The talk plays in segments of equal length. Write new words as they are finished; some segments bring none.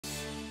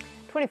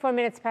24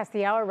 minutes past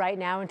the hour right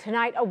now, and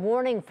tonight a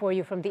warning for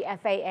you from the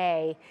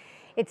FAA.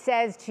 It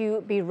says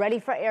to be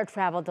ready for air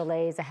travel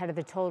delays ahead of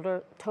the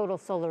total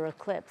solar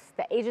eclipse.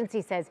 The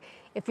agency says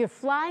if you're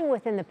flying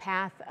within the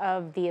path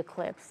of the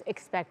eclipse,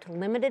 expect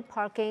limited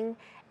parking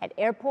at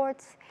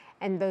airports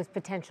and those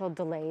potential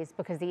delays,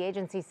 because the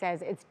agency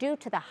says it's due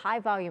to the high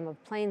volume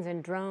of planes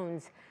and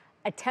drones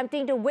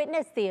attempting to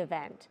witness the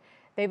event.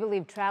 They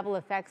believe travel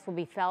effects will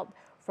be felt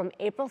from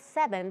April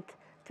 7th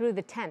through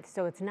the 10th.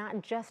 So it's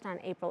not just on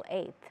April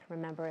 8th,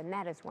 remember, and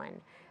that is when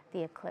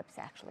the eclipse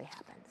actually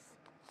happens.